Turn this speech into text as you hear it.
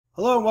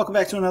Hello and welcome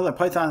back to another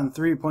Python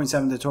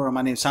 3.7 tutorial.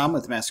 My name is Tom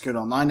with Master Code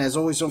Online. As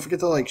always, don't forget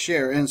to like,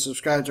 share, and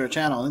subscribe to our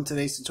channel. In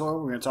today's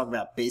tutorial, we're going to talk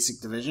about basic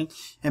division.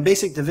 And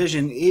basic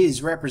division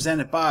is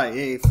represented by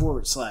a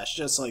 /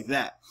 just like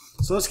that.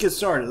 So let's get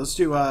started. Let's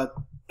do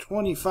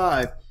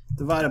 25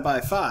 divided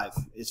by 5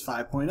 is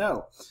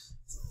 5.0.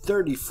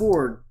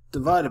 34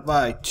 divided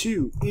by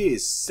 2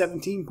 is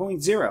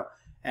 17.0.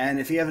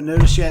 And if you haven't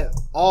noticed yet,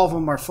 all of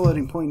them are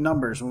floating point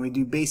numbers. When we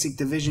do basic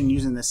division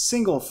using the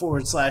single /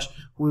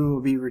 we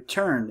will be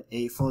returned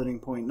a floating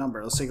point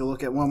number. Let's take a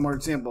look at one more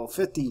example.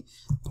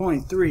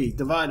 50.3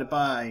 divided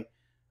by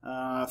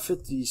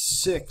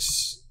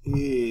 56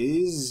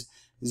 is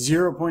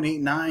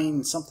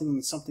 0.89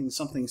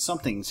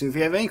 something. So if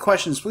you have any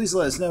questions, please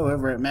let us know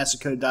over at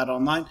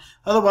mastercode.online.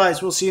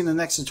 Otherwise, we'll see you in the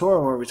next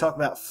tutorial where we talk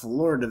about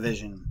floor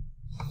division.